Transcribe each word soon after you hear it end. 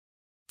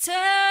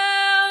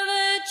Tell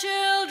the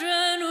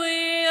children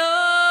we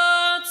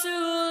are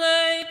too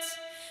late.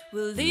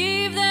 We'll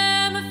leave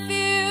them a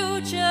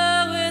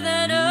future with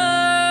an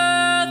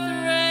earth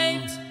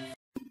rate.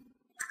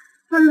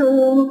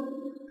 Hallo,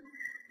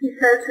 ich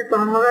heiße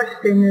Barbara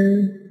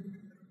Stengel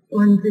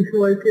und ich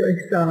wollte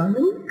euch sagen,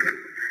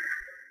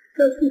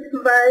 dass ich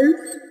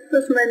weiß,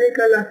 dass meine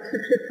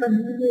galaktische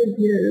Familie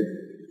hier ist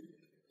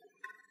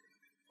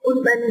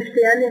und meine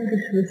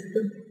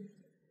Sternengeschwister.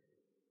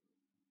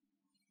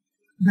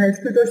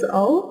 Weißt du das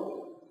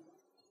auch?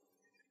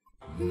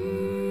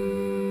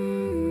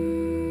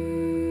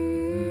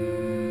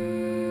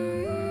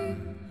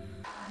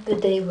 The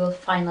day will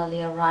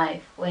finally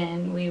arrive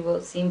when we will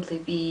simply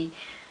be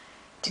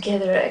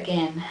together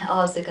again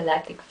as the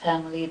Galactic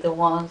Family, the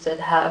ones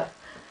that have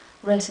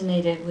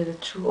resonated with the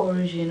true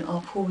origin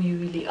of who we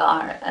really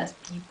are as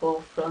people,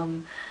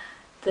 from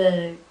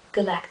the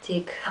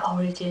galactic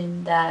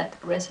origin that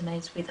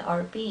resonates with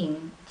our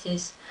being, which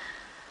is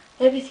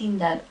everything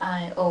that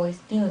I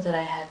always knew that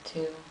I had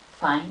to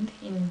find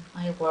in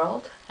my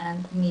world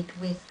and meet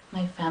with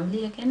my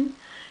family again,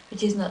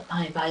 which is not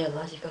my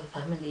biological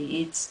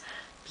family. It's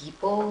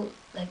people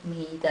like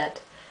me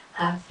that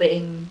have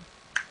been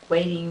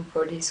waiting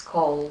for this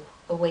call,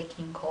 a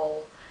waking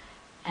call,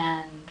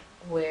 and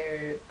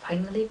where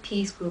finally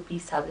peace will be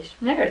established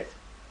on Earth.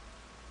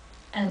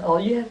 And all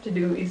you have to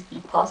do is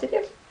be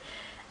positive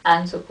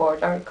and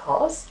support our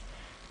cause.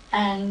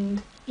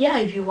 And yeah,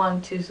 if you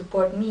want to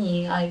support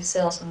me, I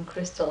sell some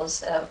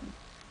crystals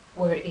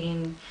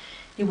wherein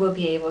you will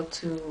be able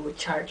to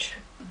charge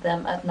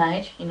them at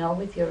night, you know,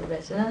 with your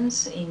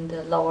resonance in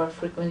the lower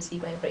frequency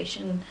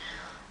vibration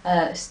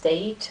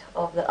state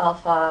of the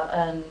alpha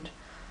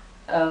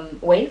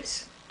and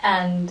waves.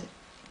 And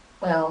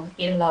well,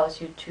 it allows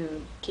you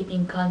to keep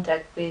in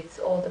contact with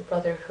all the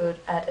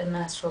brotherhood at an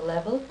astral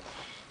level.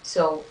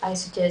 So I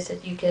suggest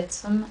that you get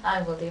some.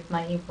 I will leave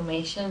my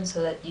information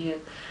so that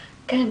you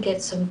can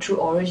get some true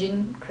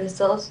origin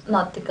crystals,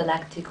 not the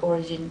galactic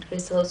origin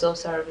crystals.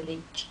 Those are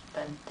really cheap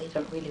and they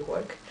don't really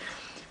work.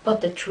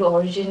 But the true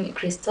origin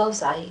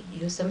crystals, I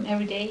use them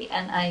every day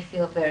and I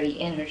feel very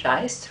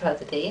energized throughout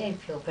the day. I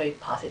feel very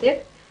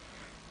positive.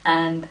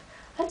 And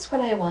that's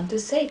what I want to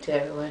say to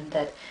everyone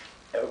that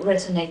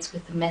resonates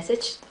with the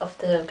message of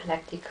the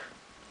Galactic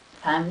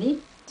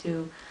Family,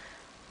 to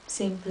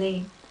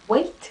simply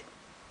wait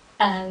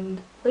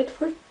and wait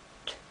for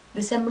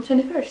December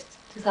 21st,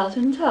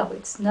 2012.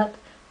 It's not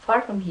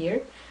far from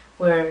here,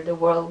 where the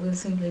world will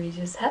simply be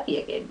just happy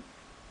again.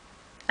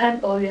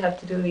 And all you have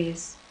to do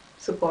is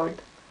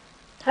support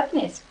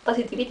happiness,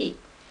 positivity,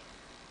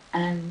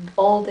 and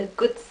all the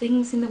good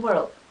things in the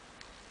world,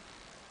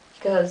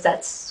 because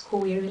that's who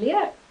we really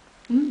are.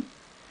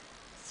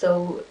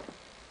 So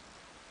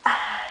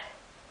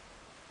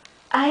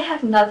I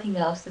have nothing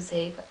else to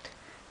say but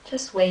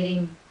just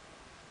waiting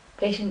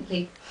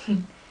patiently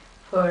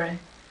for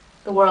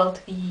the world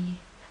to be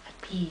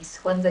at peace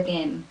once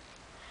again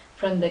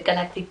from the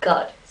galactic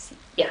god.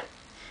 Yeah,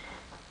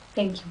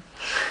 thank you.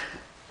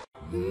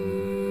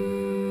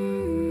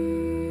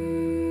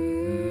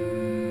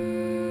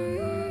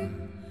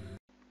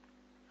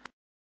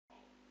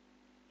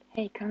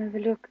 Hey, come have a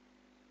look.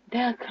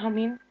 They're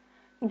coming.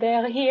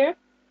 They're here.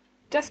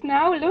 Just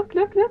now. Look,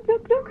 look, look,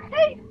 look, look.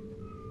 Hey!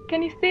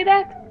 Can you see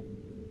that?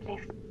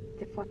 Please,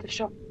 the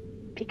Photoshop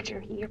picture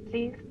here,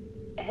 please.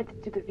 Add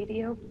to the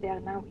video. They are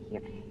now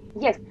here.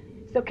 Yes,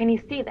 so can you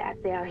see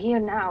that? They are here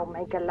now.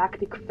 My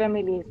galactic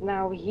family is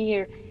now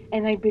here.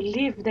 And I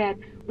believe that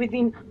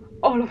within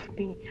all of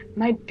me,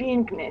 my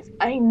beingness,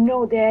 I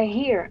know they are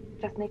here.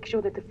 Just make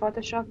sure that the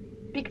Photoshop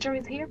picture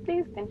is here,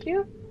 please. Thank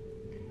you.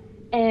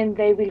 And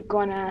they will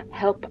gonna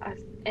help us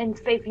and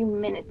save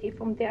humanity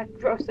from the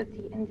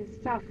atrocity and the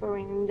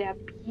suffering and the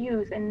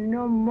abuse, and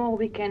no more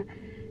we can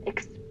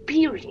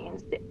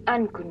experience the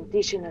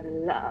unconditional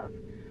love,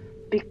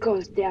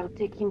 because they are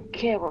taking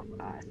care of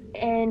us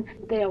and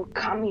they are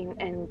coming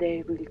and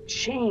they will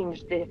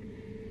change the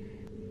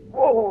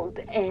world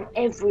and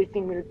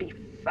everything will be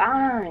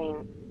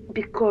fine,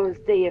 because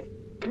they have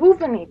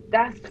proven it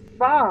thus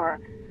far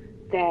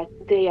that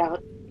they are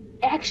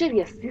actually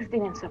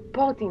assisting and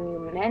supporting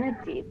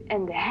humanity,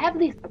 and they have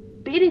this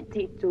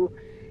ability to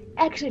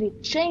actually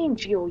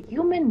change your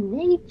human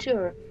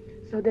nature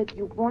so that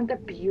you won't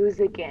abuse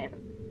again.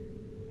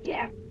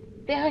 Yeah,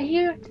 they are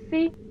here,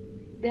 see?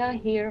 They are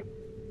here.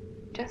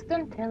 Just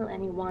don't tell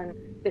anyone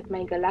that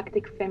my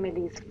galactic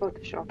family is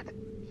photoshopped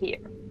here.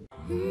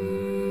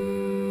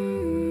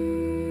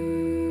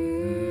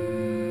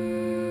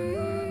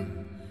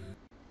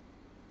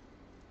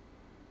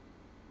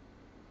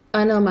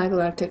 I know my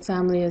galactic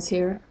family is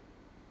here.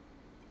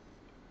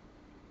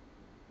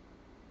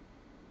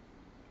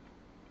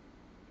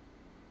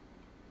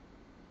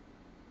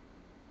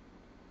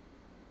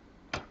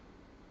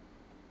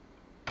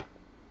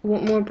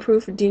 What more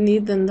proof do you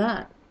need than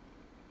that?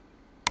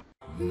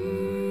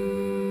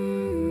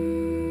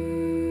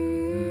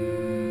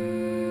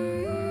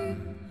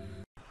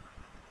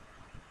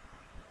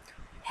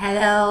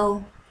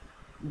 Hello,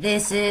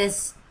 this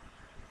is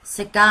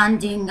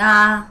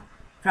Sekandinga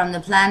from the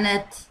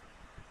planet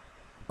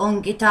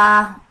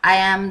Ungita. I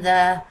am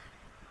the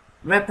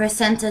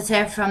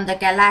representative from the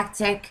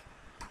Galactic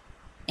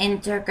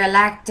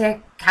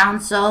Intergalactic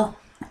Council,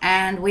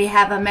 and we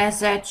have a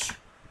message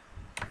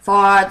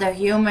for the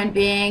human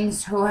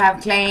beings who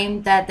have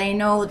claimed that they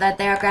know that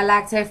their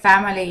galactic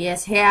family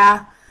is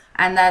here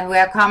and that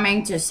we're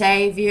coming to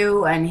save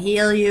you and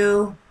heal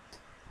you.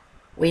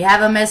 We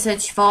have a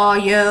message for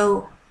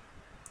you.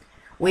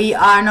 We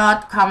are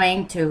not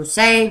coming to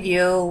save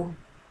you.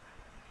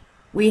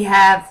 We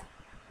have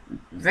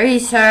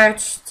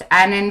researched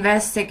and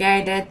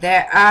investigated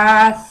the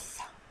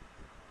Earth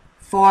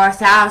for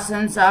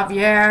thousands of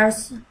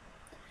years,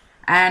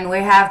 and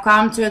we have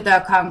come to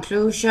the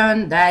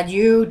conclusion that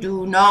you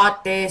do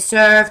not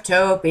deserve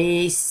to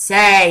be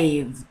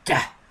saved.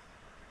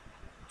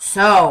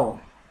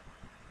 So,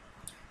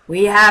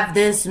 we have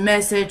this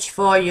message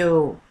for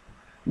you.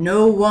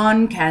 No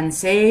one can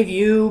save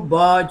you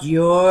but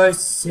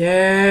yourselves.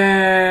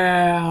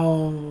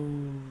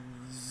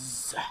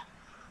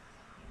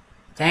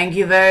 Thank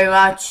you very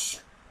much.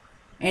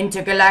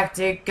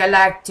 Intergalactic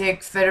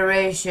Galactic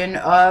Federation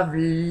of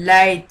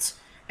Light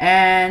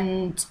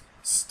and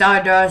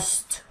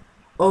Stardust.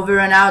 Over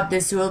and out.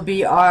 This will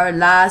be our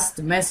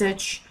last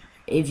message.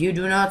 If you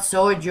do not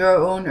sort your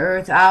own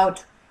Earth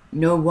out,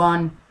 no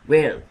one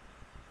will.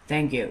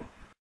 Thank you.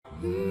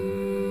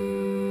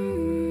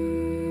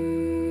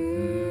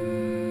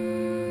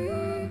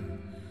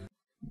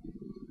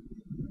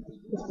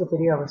 This is a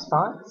video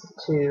response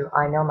to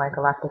I Know My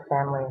Galactic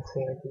Family is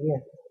Here with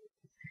You.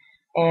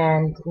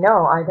 And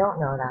no, I don't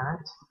know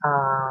that,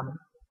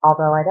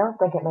 although I don't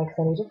think it makes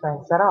any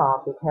difference at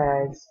all,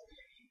 because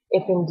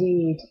if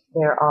indeed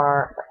there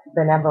are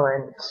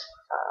benevolent,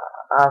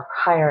 of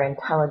higher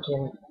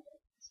intelligent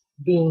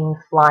beings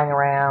flying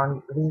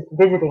around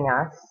visiting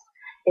us,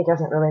 it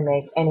doesn't really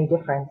make any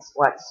difference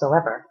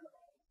whatsoever.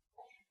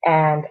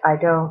 And I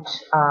don't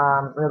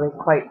really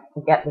quite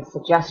get the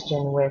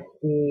suggestion with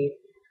the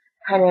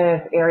kind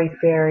of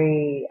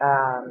airy-fairy,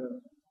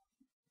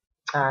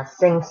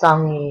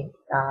 sing-songy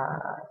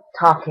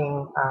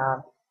talking,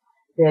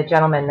 the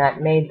gentleman that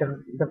made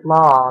the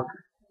vlog,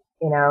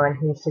 you know, and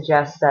he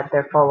suggests that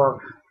they're full of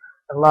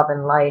love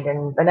and light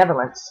and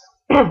benevolence.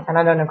 And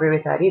I don't agree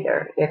with that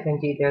either. If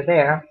indeed they're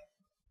there,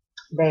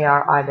 they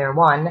are either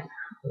one,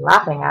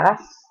 laughing at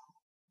us,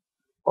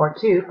 or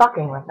two,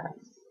 fucking with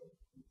us,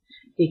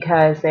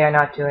 because they are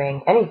not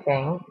doing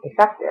anything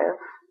effective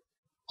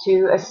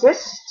to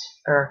assist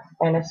Earth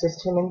and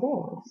assist human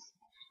beings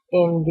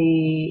in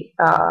the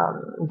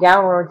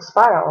downward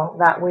spiral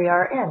that we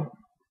are in.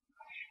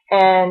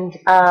 And,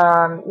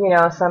 you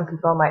know, some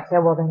people might say,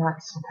 well, they're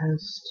not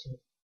supposed to.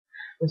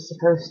 We're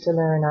supposed to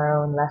learn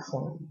our own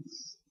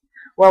lessons.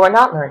 Well, we're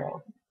not learning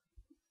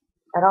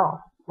at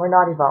all. We're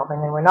not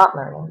evolving and we're not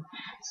learning.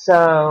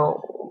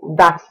 So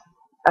that's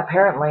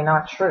apparently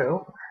not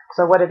true.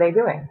 So what are they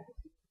doing?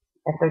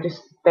 If they're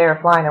just there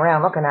flying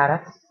around looking at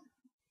us,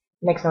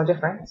 it makes no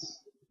difference.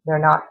 They're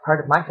not part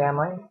of my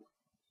family.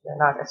 They're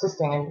not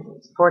assisting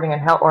and supporting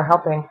and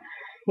helping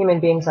human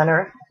beings on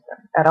Earth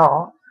at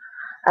all.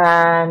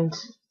 And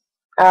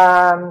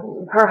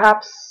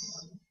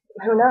perhaps,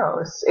 who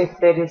knows,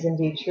 if it is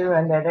indeed true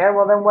and they're there,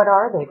 well then what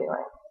are they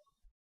doing?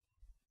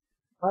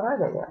 What are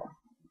they doing?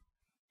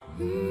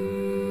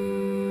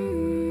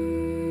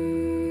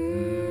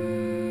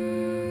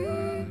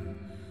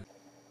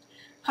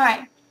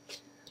 Hi,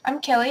 I'm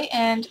Kelly,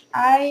 and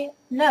I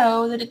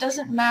know that it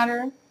doesn't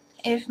matter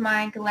if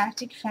my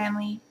galactic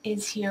family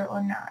is here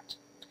or not,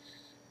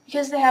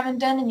 because they haven't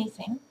done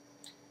anything,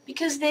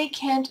 because they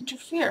can't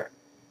interfere.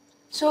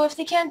 So if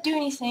they can't do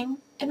anything,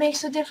 it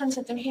makes no difference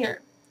that they're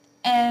here.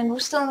 And we're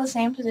still in the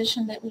same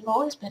position that we've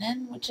always been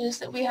in, which is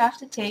that we have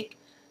to take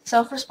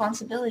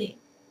self-responsibility.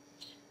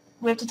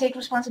 We have to take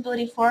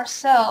responsibility for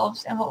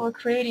ourselves and what we're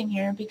creating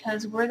here,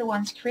 because we're the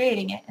ones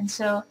creating it, and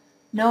so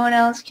no one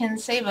else can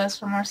save us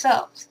from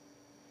ourselves.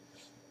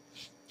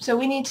 So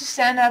we need to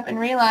stand up and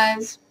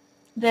realize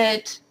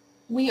that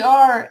we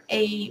are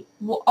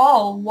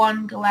all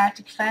one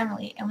galactic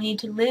family, and we need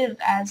to live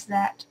as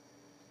that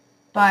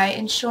by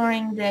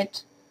ensuring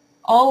that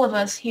all of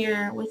us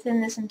here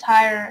within this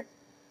entire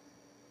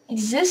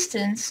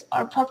existence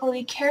are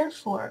properly cared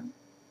for,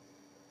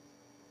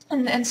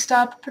 and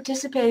stop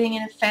participating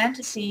in a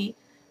fantasy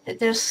that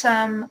there's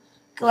some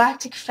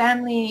galactic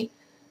family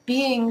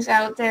beings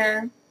out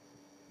there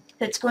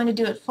that's going to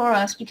do it for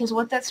us, because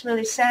what that's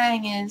really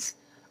saying is,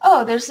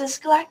 oh, there's this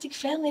galactic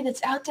family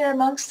that's out there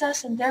amongst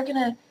us, and they're going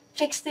to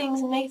fix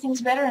things and make things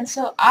better, and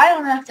so I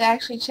don't have to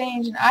actually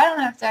change, and I don't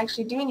have to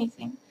actually do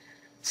anything.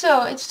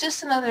 So it's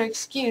just another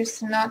excuse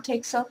to not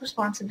take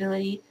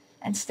self-responsibility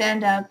and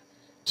stand up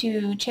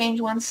to change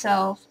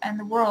oneself and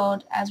the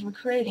world as we're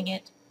creating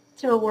it,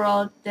 to a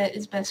world that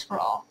is best for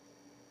all.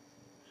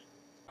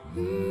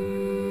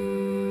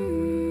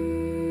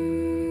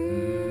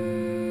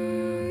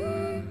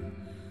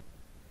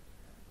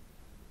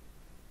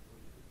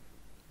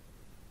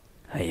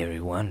 Hi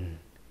everyone,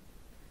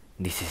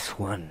 this is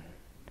Juan.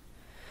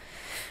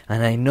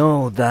 And I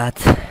know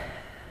that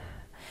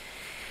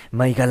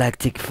my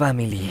galactic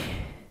family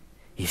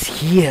is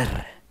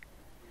here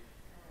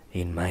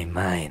in my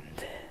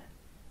mind.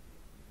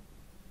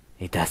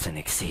 It doesn't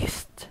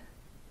exist.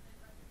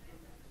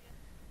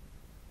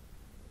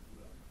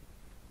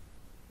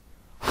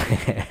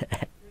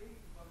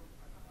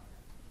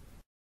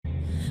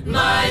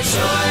 My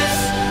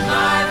choice,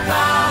 my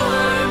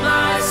power,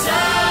 my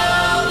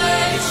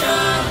salvation.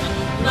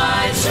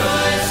 My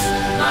choice,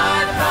 my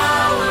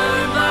power,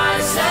 my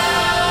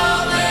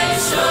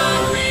salvation.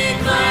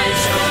 My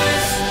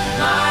choice,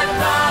 my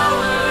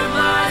power,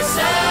 my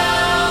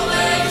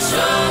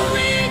salvation.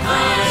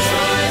 My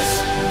choice,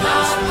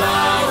 my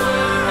power,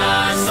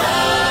 my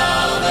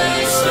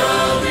salvation.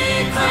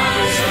 My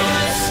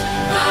choice,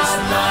 my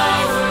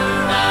power,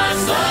 my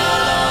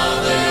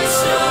salvation.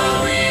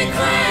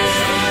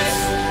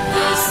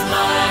 This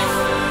life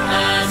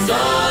and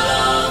all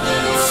of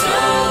it, so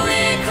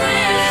we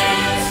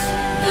create.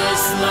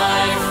 This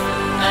life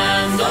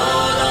and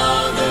all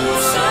of it,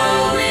 so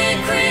we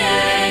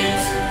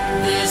create.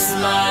 This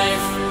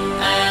life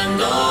and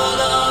all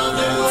of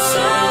it,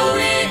 so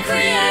we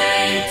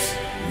create.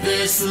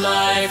 This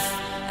life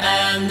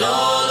and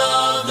all of